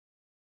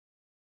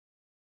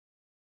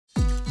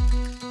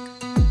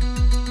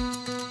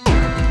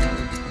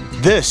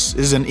This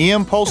is an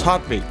eImpulse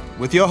Heartbeat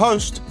with your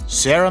host,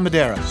 Sarah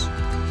Medeiros.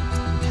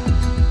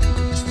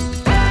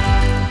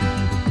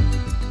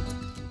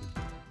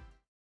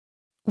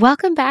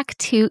 Welcome back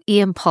to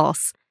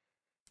eImpulse.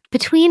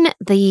 Between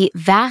the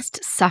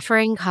vast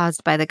suffering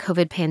caused by the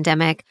COVID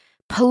pandemic,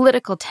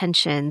 political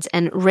tensions,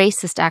 and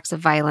racist acts of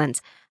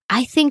violence,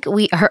 I think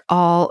we are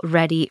all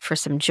ready for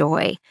some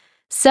joy.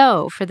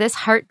 So, for this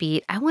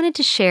heartbeat, I wanted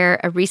to share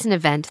a recent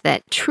event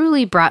that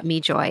truly brought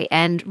me joy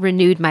and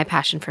renewed my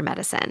passion for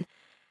medicine.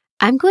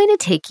 I'm going to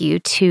take you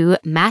to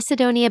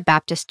Macedonia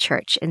Baptist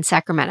Church in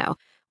Sacramento,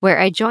 where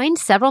I joined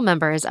several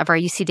members of our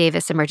UC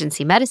Davis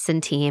emergency medicine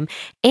team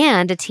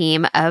and a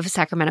team of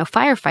Sacramento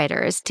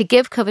firefighters to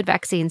give COVID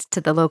vaccines to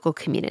the local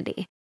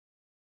community.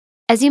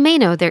 As you may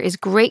know, there is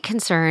great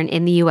concern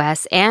in the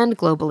U.S. and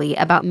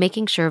globally about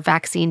making sure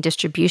vaccine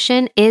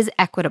distribution is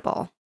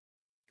equitable.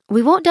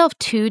 We won't delve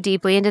too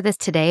deeply into this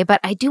today, but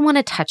I do want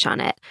to touch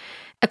on it.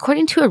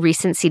 According to a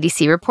recent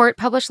CDC report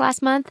published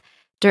last month,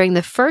 during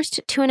the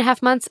first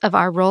 2.5 months of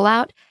our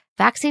rollout,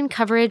 vaccine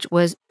coverage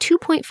was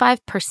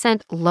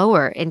 2.5%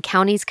 lower in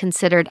counties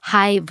considered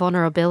high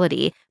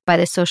vulnerability by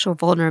the Social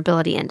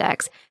Vulnerability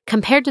Index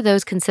compared to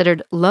those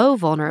considered low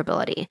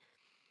vulnerability.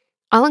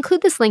 I'll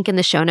include this link in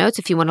the show notes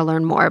if you want to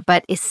learn more,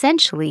 but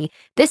essentially,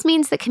 this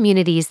means that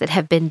communities that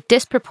have been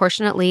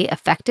disproportionately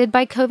affected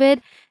by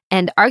COVID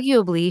and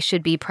arguably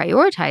should be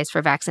prioritized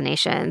for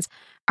vaccinations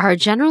are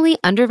generally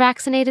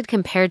undervaccinated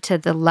compared to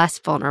the less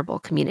vulnerable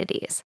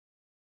communities.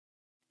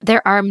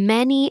 There are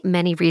many,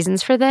 many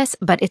reasons for this,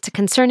 but it's a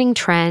concerning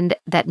trend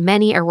that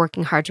many are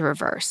working hard to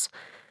reverse.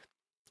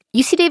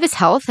 UC Davis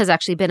Health has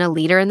actually been a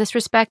leader in this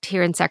respect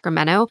here in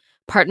Sacramento,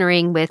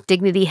 partnering with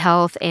Dignity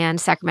Health and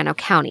Sacramento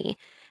County.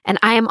 And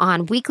I am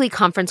on weekly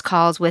conference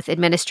calls with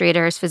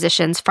administrators,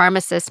 physicians,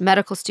 pharmacists,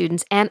 medical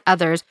students, and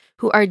others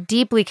who are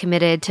deeply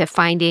committed to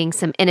finding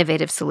some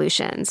innovative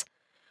solutions.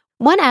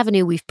 One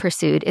avenue we've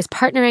pursued is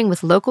partnering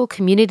with local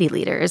community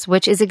leaders,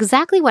 which is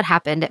exactly what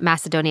happened at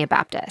Macedonia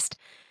Baptist.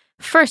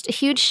 First, a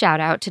huge shout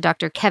out to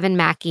Dr. Kevin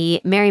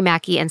Mackey, Mary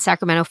Mackey, and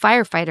Sacramento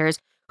firefighters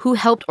who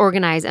helped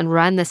organize and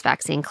run this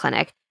vaccine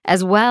clinic,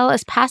 as well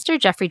as Pastor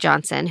Jeffrey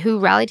Johnson, who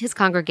rallied his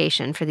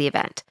congregation for the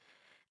event.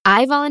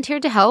 I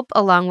volunteered to help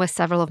along with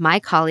several of my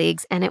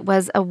colleagues, and it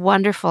was a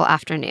wonderful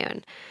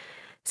afternoon.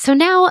 So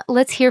now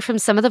let's hear from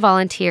some of the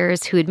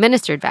volunteers who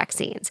administered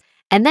vaccines,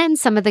 and then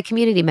some of the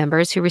community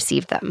members who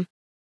received them.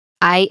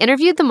 I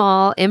interviewed them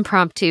all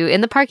impromptu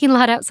in the parking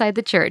lot outside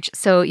the church,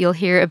 so you'll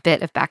hear a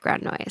bit of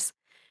background noise.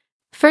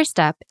 First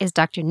up is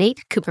Dr.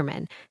 Nate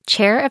Cooperman,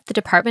 chair of the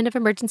Department of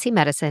Emergency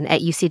Medicine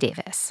at UC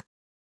Davis.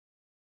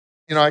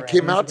 I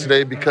came out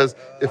today because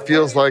it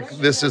feels like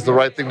this is the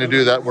right thing to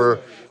do, that we're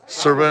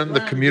serving the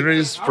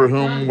communities for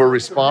whom we're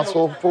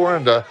responsible for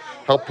and to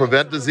help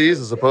prevent disease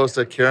as opposed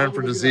to caring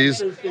for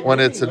disease when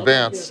it's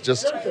advanced.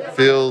 Just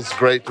feels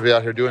great to be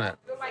out here doing it.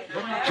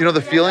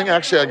 The feeling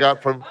actually I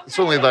got from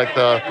certainly like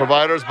the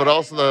providers, but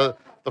also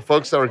the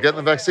folks that were getting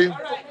the vaccine.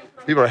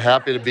 People are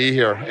happy to be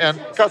here and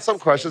got some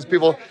questions.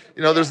 People,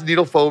 there's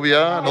needle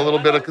phobia and a little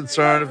bit of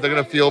concern if they're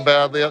going to feel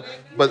badly.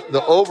 But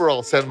the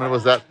overall sentiment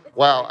was that,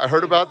 wow, I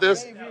heard about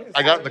this,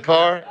 I got in the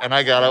car, and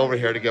I got over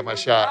here to get my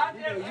shot.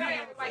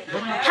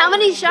 How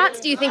many shots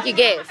do you think you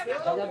gave?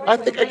 I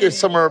think I gave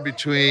somewhere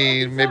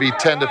between maybe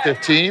 10 to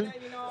 15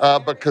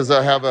 because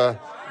I have a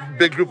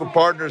big group of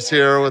partners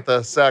here with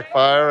the SAC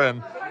Fire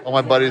and all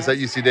my buddies at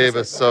UC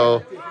Davis.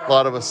 So a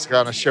lot of us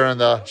kind of sharing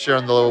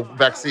the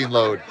vaccine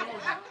load.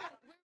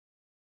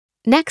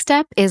 Next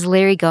up is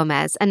Larry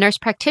Gomez, a nurse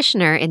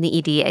practitioner in the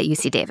ED at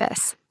UC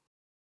Davis.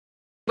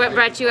 What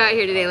brought you out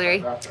here today,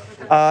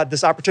 Larry?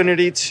 This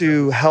opportunity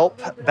to help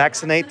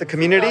vaccinate the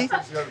community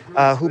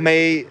who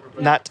may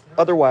not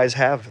otherwise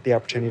have the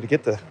opportunity to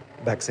get the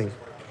vaccine.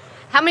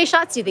 How many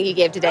shots do you think you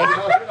gave today?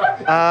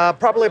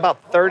 Probably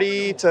about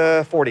 30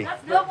 to 40.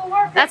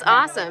 That's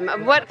awesome.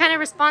 What kind of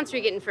response were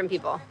you getting from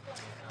people?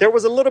 There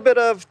was a little bit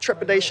of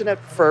trepidation at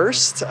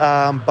first,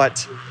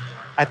 but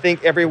I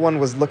think everyone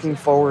was looking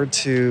forward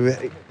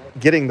to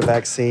getting the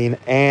vaccine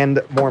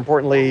and, more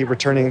importantly,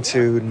 returning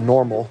to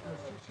normal.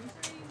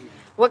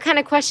 What kind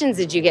of questions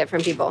did you get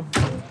from people?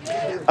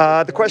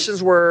 The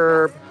questions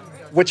were,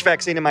 which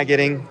vaccine am I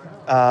getting?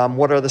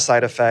 What are the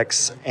side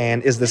effects?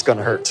 And is this going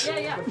to hurt?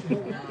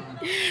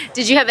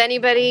 Did you have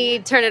anybody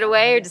turn it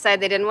away or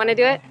decide they didn't want to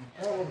do it?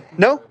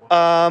 No.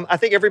 I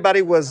think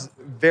everybody was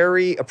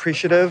very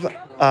appreciative,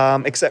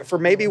 except for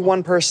maybe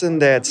one person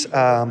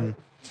that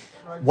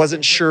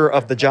wasn't sure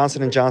of the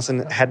Johnson &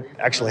 Johnson,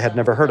 had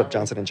never heard of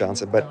Johnson &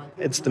 Johnson, but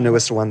it's the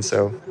newest one,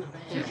 so.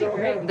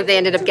 But they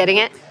ended up getting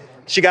it?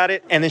 She got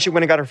it, and then she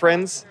went and got her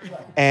friends,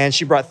 and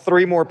she brought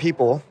 3 more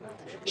people.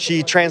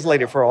 She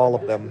translated for all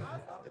of them.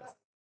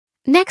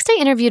 Next, I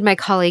interviewed my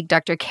colleague,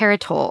 Dr. Kara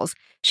Tolles.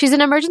 She's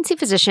an emergency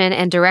physician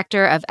and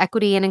director of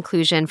equity and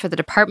inclusion for the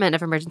Department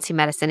of Emergency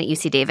Medicine at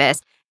UC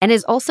Davis, and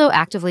is also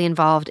actively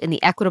involved in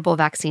the equitable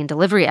vaccine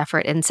delivery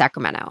effort in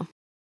Sacramento.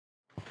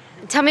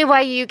 Tell me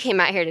why you came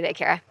out here today,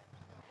 Kara.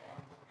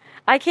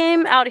 I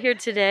came out here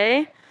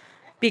today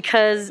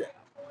because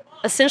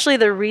essentially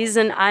the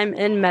reason I'm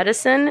in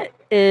medicine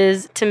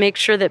is to make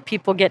sure that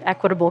people get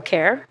equitable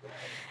care.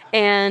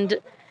 And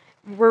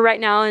we're right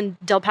now in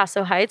Del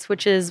Paso Heights,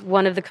 which is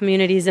one of the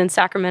communities in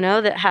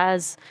Sacramento that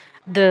has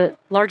the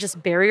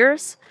largest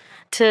barriers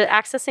to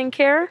accessing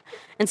care.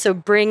 And so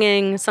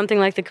bringing something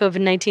like the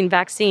COVID-19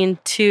 vaccine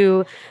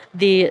to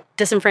the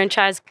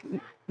disenfranchised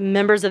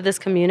members of this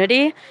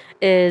community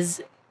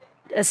is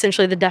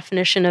essentially the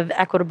definition of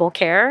equitable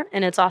care.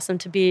 And it's awesome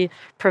to be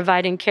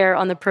providing care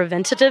on the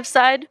preventative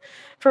side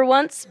for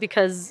once,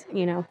 because,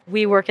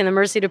 we work in the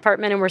emergency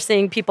department and we're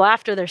seeing people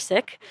after they're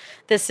sick.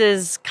 This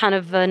is kind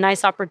of a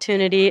nice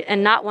opportunity,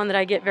 and not one that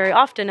I get very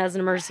often as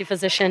an emergency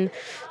physician,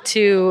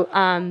 to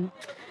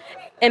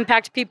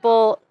impact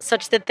people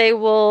such that they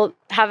will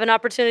have an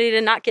opportunity to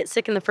not get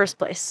sick in the first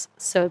place.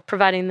 So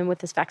providing them with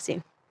this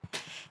vaccine.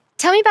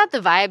 Tell me about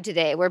the vibe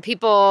today. Were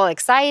people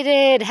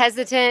excited,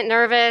 hesitant,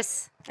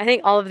 nervous? I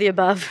think all of the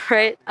above,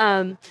 right?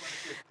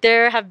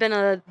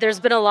 There's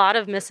been a lot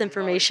of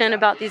misinformation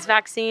about these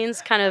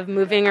vaccines kind of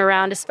moving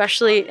around,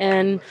 especially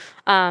in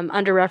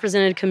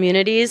underrepresented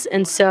communities.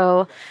 And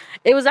so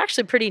it was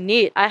actually pretty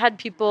neat. I had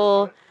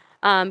people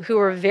who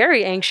were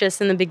very anxious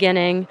in the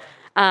beginning,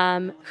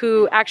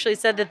 who actually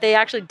said that they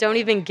actually don't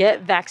even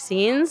get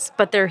vaccines,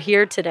 but they're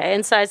here today.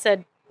 And so I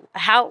said,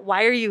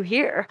 why are you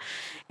here?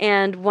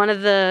 And one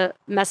of the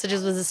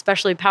messages was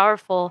especially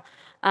powerful.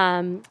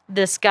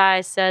 This guy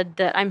said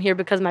that I'm here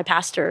because my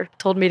pastor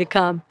told me to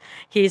come.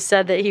 He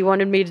said that he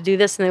wanted me to do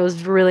this and it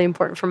was really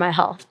important for my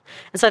health.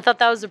 And so I thought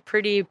that was a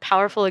pretty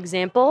powerful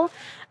example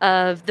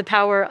of the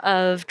power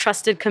of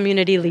trusted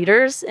community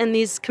leaders in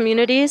these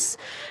communities,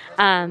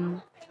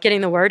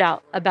 getting the word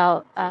out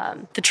about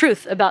the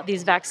truth about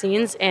these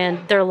vaccines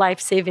and their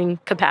life-saving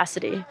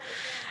capacity.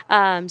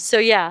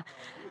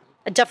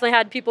 I definitely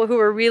had people who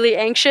were really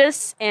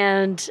anxious,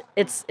 and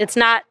it's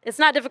not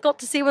difficult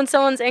to see when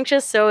someone's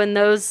anxious. So in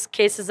those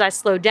cases, I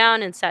slowed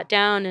down and sat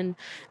down and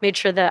made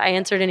sure that I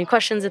answered any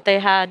questions that they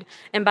had.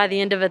 And by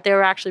the end of it, they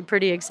were actually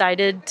pretty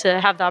excited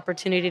to have the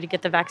opportunity to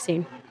get the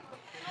vaccine.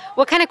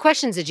 What kind of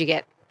questions did you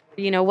get?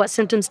 What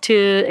symptoms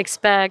to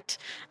expect,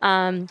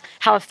 how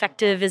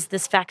effective is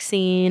this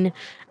vaccine,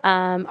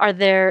 are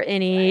there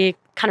any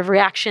kind of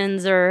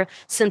reactions or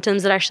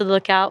symptoms that I should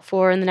look out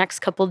for in the next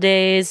couple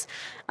days,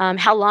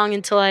 how long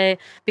until I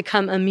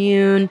become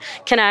immune,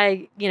 can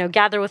I,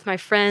 gather with my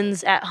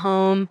friends at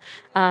home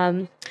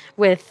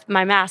with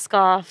my mask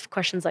off,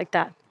 questions like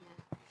that.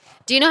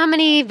 Do you know how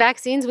many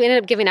vaccines we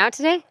ended up giving out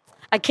today?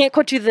 I can't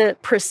quote you the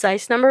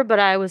precise number, but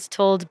I was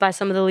told by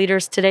some of the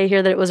leaders today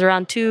here that it was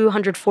around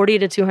 240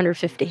 to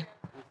 250.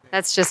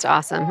 That's just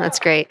awesome. That's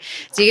great.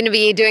 So you're going to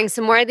be doing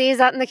some more of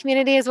these out in the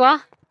community as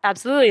well?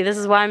 Absolutely. This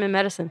is why I'm in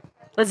medicine.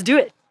 Let's do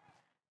it.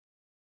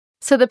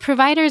 So the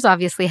providers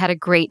obviously had a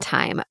great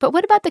time, but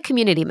what about the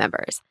community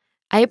members?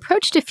 I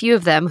approached a few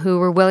of them who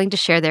were willing to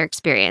share their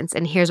experience,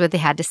 and here's what they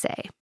had to say.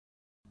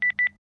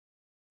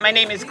 My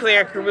name is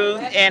Claire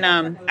Caruth, and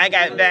I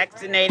got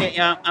vaccinated.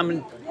 I'm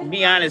going to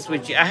be honest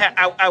with you.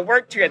 I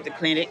worked here at the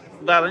clinic,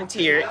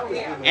 volunteered,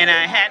 and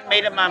I hadn't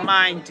made up my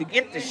mind to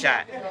get the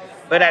shot.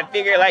 But I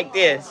figured like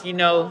this,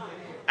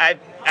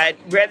 I'd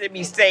rather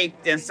be safe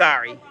than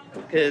sorry,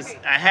 because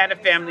I had a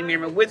family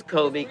member with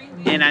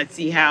COVID, and I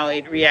see how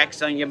it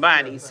reacts on your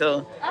body.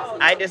 So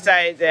I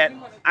decided that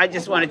I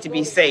just wanted to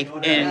be safe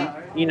and,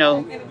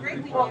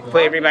 for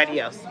everybody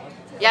else.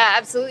 Yeah,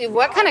 absolutely.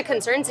 What kind of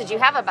concerns did you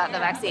have about the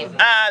vaccine?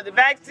 The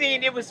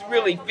vaccine, it was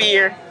really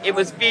fear. It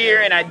was fear,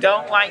 and I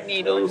don't like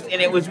needles,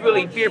 and it was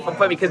really fearful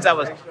for me because I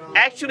was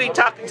actually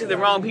talking to the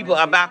wrong people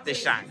about the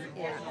shot.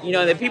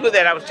 The people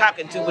that I was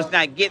talking to was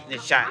not getting the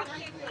shot.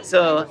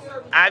 So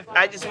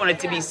I just wanted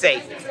to be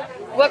safe.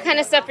 What kind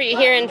of stuff are you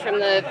hearing from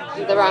the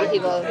wrong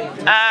people?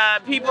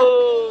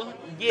 People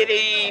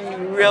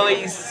getting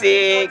really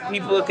sick.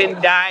 People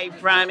can die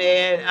from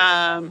it.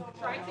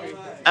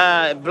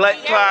 Blood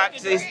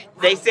clots.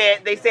 They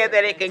said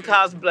that it can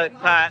cause blood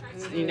clots,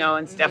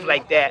 and stuff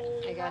like that.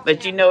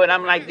 But you know what?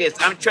 I'm like this.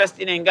 I'm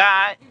trusting in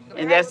God,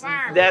 and that's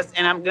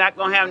and I'm not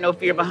gonna have no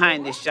fear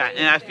behind this shot.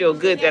 And I feel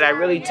good that I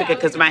really took it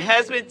because my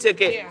husband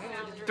took it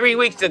 3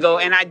 weeks ago,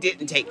 and I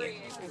didn't take it.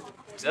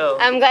 So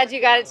I'm glad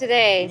you got it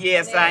today.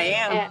 Yes, I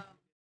am. Yeah.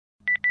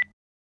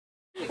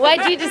 Why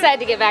did you decide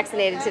to get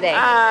vaccinated today?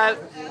 I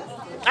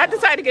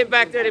decided to get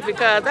vaccinated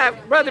because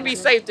I'd rather be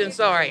safe than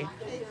sorry.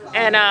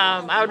 And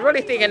I was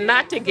really thinking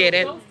not to get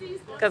it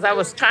because I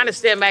was trying to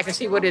stand back and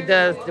see what it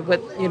does to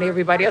what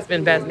everybody else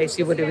been vaccinated,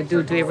 see what it would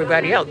do to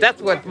everybody else.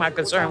 That's what my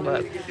concern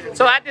was.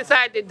 So I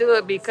decided to do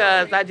it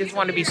because I just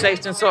want to be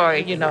safe than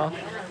sorry,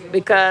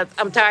 because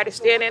I'm tired of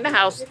staying in the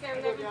house.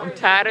 I'm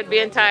tired of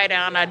being tied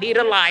down. I need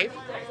a life.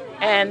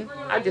 And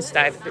I just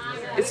decided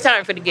it's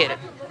time for me to get it.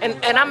 And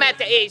I'm at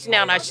the age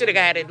now, and I should have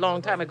got it a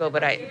long time ago,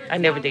 but I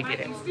never did get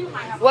it.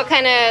 What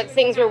kind of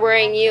things were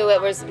worrying you?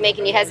 What was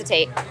making you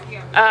hesitate?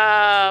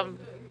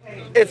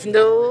 It's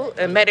new,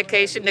 a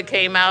medication that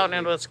came out,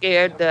 and I was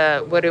scared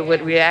what it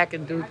would react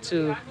and do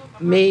to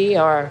me,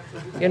 or,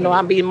 I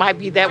might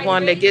be that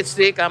one that gets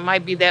sick. I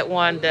might be that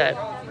one, the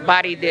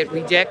body that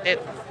rejected.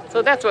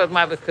 So that's what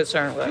my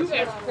concern was.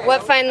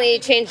 What finally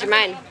changed your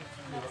mind?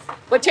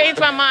 What changed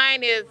my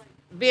mind is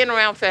being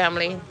around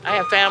family. I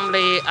have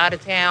family out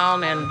of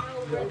town and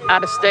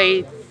out of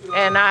state,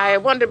 and I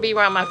wanted to be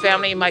around my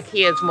family and my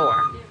kids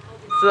more.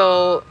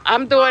 So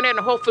I'm doing it, and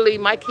hopefully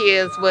my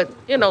kids would,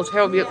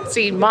 help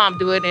see mom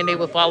do it, and they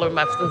would follow in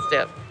my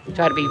footsteps and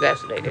try to be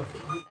vaccinated.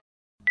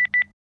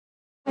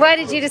 Why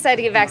did you decide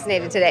to get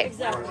vaccinated today?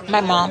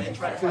 My mom,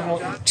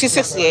 she's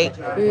 68,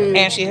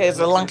 and she is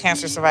a lung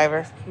cancer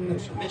survivor.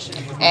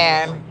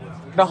 And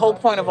the whole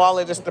point of all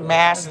of this, the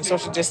mask and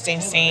social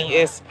distancing,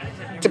 is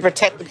to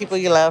protect the people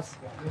you love.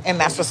 And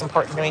that's what's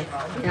important to me,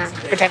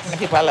 protecting the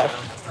people I love.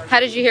 How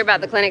did you hear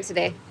about the clinic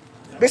today?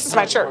 This is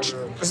my church.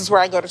 This is where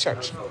I go to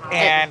church.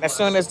 And as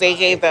soon as they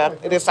gave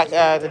they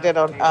did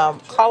a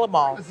call them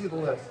all,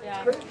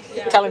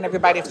 telling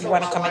everybody if you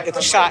want to come and get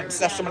the shot and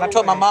stuff. So when I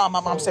told my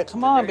mom said,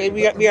 come on,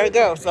 baby, we gotta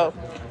go. So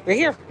we're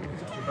here.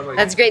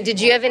 That's great.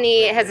 Did you have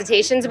any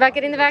hesitations about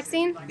getting the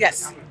vaccine?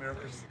 Yes.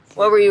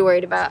 What were you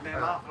worried about?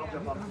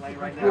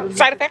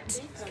 Side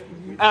effects.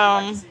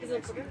 I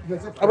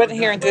wasn't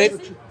hearing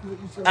good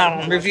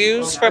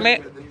reviews from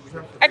it.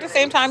 At the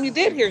same time, you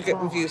did hear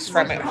good reviews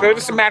from it. So it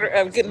was just a matter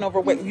of getting over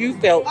what you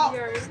felt.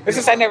 But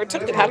since I never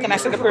took it, how can I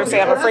sit up here and say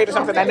I'm afraid of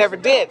something I never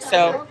did?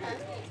 So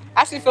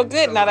I actually feel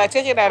good. Now that I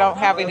took it, I don't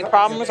have any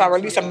problems, or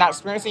at least I'm not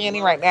experiencing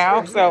any right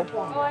now. So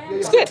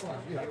it's good.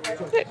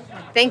 Good.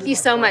 Thank you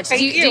so much.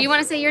 Do you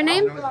want to say your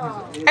name?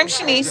 I'm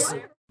Shanice.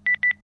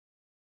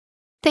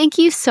 Thank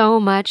you so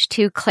much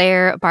to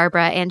Claire,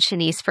 Barbara, and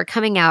Shanice for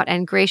coming out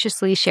and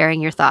graciously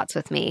sharing your thoughts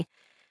with me.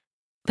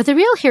 But the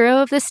real hero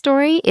of this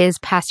story is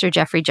Pastor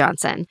Jeffrey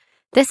Johnson.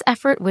 This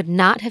effort would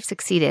not have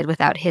succeeded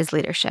without his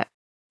leadership.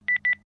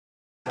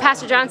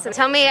 Pastor Johnson,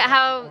 tell me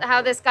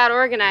how this got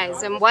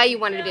organized and why you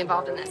wanted to be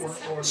involved in this.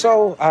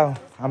 So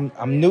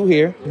I'm new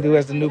here, new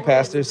as the new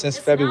pastor since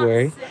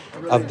February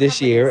of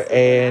this year.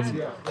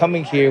 And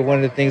coming here, one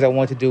of the things I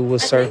wanted to do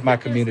was serve my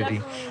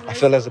community. I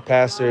feel as a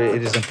pastor,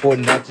 it is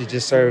important not to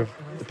just serve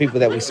the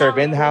people that we serve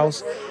in the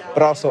house,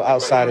 but also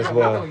outside as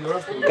well.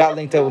 Got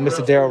linked up with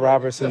Mr. Darrell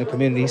Roberts in the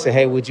community. He said,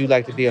 hey, would you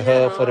like to be a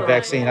hub for the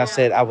vaccine? I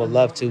said, I would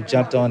love to,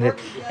 jumped on it.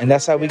 And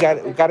that's how we got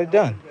it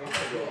done.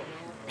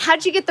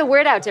 How'd you get the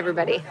word out to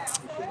everybody?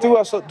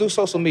 Through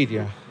social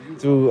media.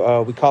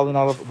 We call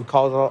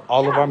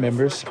all of our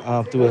members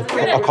through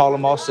a call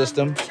them all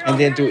system, and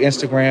then through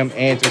Instagram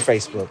and through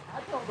Facebook.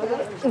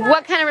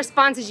 What kind of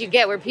response did you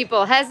get? Were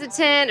people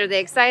hesitant? Are they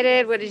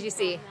excited? What did you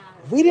see?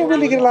 We didn't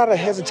really get a lot of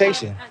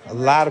hesitation. A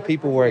lot of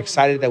people were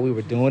excited that we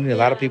were doing it. A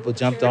lot of people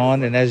jumped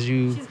on, and as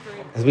we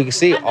can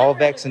see, all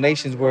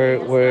vaccinations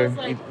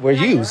were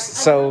used.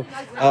 So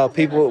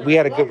we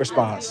had a good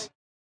response.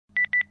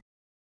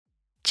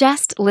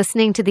 Just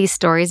listening to these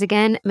stories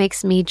again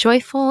makes me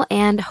joyful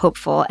and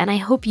hopeful, and I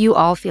hope you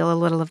all feel a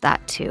little of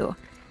that too.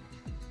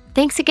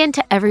 Thanks again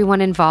to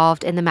everyone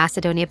involved in the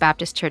Macedonia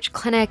Baptist Church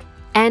Clinic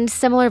and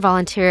similar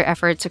volunteer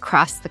efforts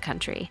across the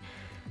country.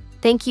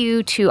 Thank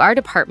you to our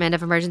Department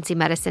of Emergency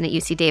Medicine at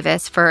UC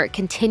Davis for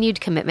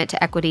continued commitment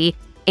to equity,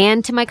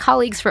 and to my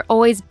colleagues for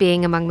always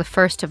being among the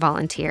first to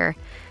volunteer.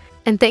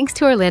 And thanks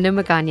to Orlando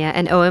Magana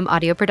and OM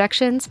Audio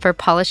Productions for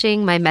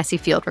polishing my messy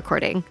field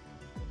recording.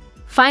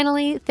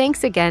 Finally,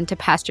 thanks again to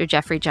Pastor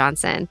Jeffrey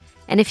Johnson.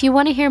 And if you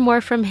want to hear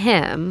more from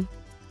him,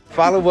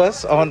 follow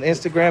us on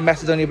Instagram,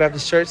 Macedonia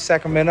Baptist Church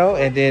Sacramento,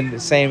 and then the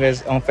same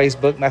as on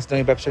Facebook,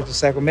 Macedonia Baptist Church of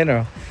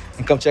Sacramento.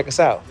 And come check us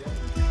out.